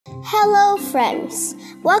Hello friends,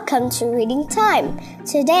 welcome to reading time.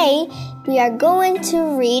 Today we are going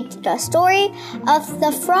to read the story of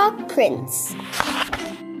the Frog Prince.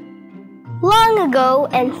 Long ago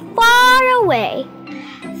and far away,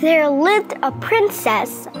 there lived a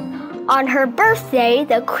princess. On her birthday,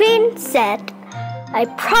 the queen said, "I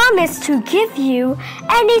promise to give you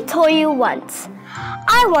any toy you want."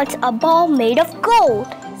 "I want a ball made of gold,"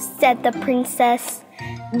 said the princess.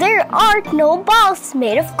 "There are no balls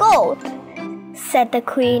made of gold," said the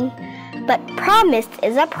queen. "But promise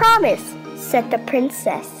is a promise," said the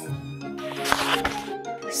princess.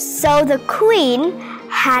 So the queen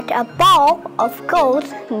had a ball of gold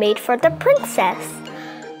made for the princess.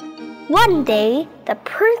 One day, the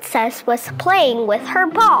princess was playing with her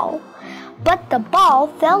ball, but the ball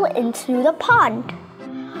fell into the pond.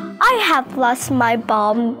 "I have lost my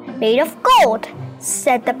ball made of gold,"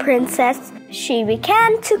 said the princess. She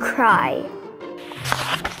began to cry.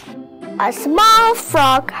 A small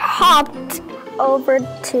frog hopped over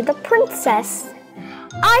to the princess.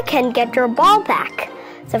 "I can get your ball back,"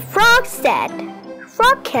 the frog said.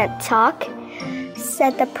 "Frog can't talk,"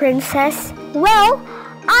 said the princess. "Well,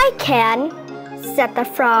 I can," said the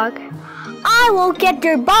frog. "I will get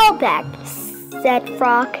your ball back," said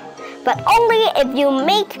frog, "but only if you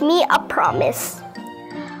make me a promise."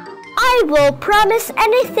 "I will promise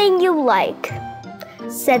anything you like,"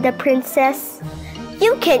 said the princess.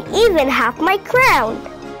 "You can even have my crown."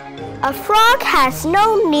 "A frog has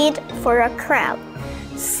no need for a crown,"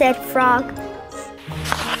 said frog.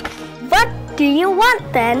 "What do you want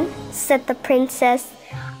then?" said the princess.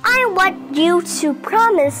 "I want you to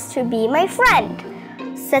promise to be my friend,"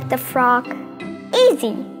 said the frog.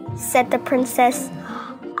 "Easy," said the princess.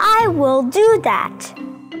 "I will do that."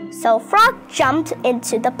 So Frog jumped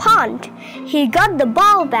into the pond. He got the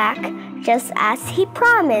ball back just as he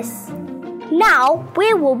promised. "Now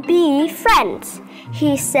we will be friends,"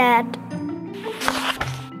 he said.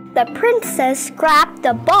 The princess grabbed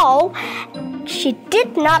the ball. She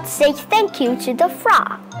did not say thank you to the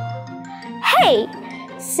frog. "Hey,"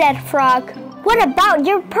 said Frog, "what about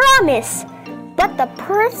your promise?" But the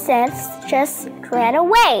princess just ran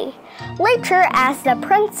away. Later, as the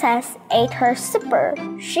princess ate her supper,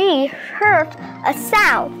 she heard a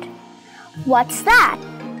sound. "What's that?"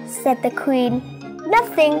 said the queen.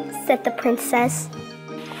 "Nothing," said the princess.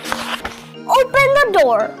 "Open the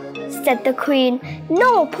door," said the queen.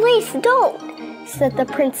 "No, please don't," said the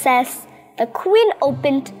princess. The queen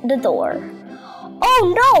opened the door. "Oh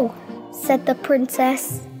no," said the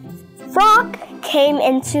princess. Frog came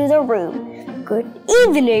into the room. "Good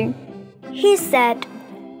evening," he said.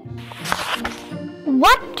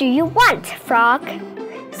 "What do you want, Frog?"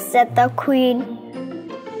 said the queen.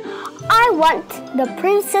 "I want the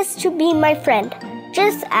princess to be my friend,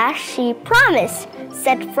 just as she promised,"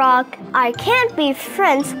 said Frog. "I can't be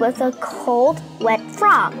friends with a cold, wet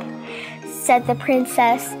frog," said the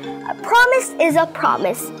princess. "A promise is a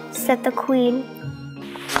promise," said the queen.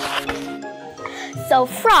 So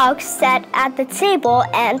Frog sat at the table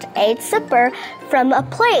and ate supper from a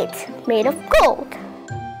plate made of gold.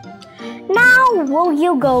 "Now will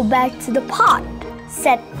you go back to the pond?"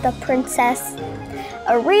 said the princess.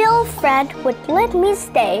 "A real friend would let me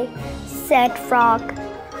stay," said Frog.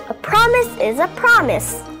 "A promise is a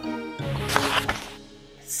promise."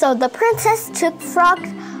 So the princess took Frog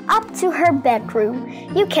up to her bedroom.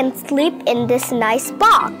 "You can sleep in this nice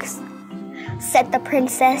box," said the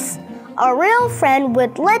princess. "A real friend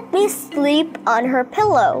would let me sleep on her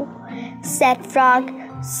pillow," said Frog.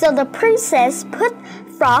 So the princess put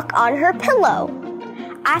Frog on her pillow.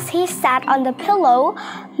 As he sat on the pillow,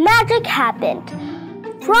 magic happened.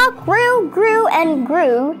 Frog grew and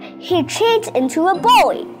grew. He changed into a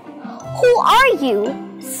boy. "Who are you?"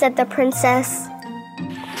 said the princess.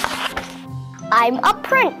 "I'm a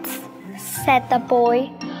prince," said the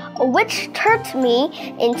boy. "A witch turned me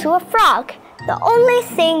into a frog. The only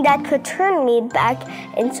thing that could turn me back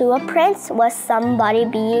into a prince was somebody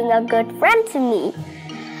being a good friend to me."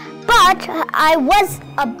 "But I was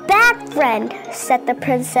a bad friend," said the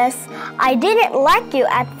princess. "I didn't like you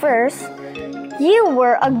at first." "You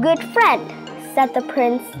were a good friend," said the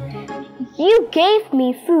prince. "You gave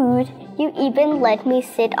me food. You even let me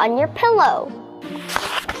sit on your pillow."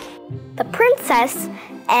 The princess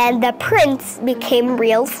and the prince became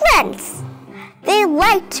real friends. They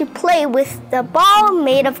liked to play with the ball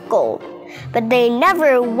made of gold, but they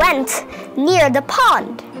never went near the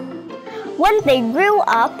pond. When they grew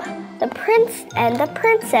up, the prince and the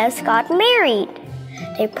princess got married.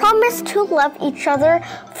 They promised to love each other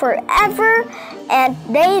forever, and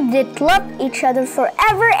they did love each other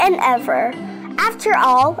forever and ever. After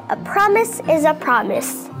all, a promise is a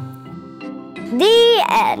promise. The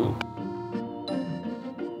end.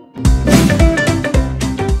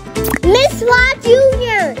 Miss Hoa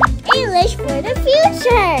Junior, English for the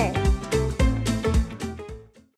future.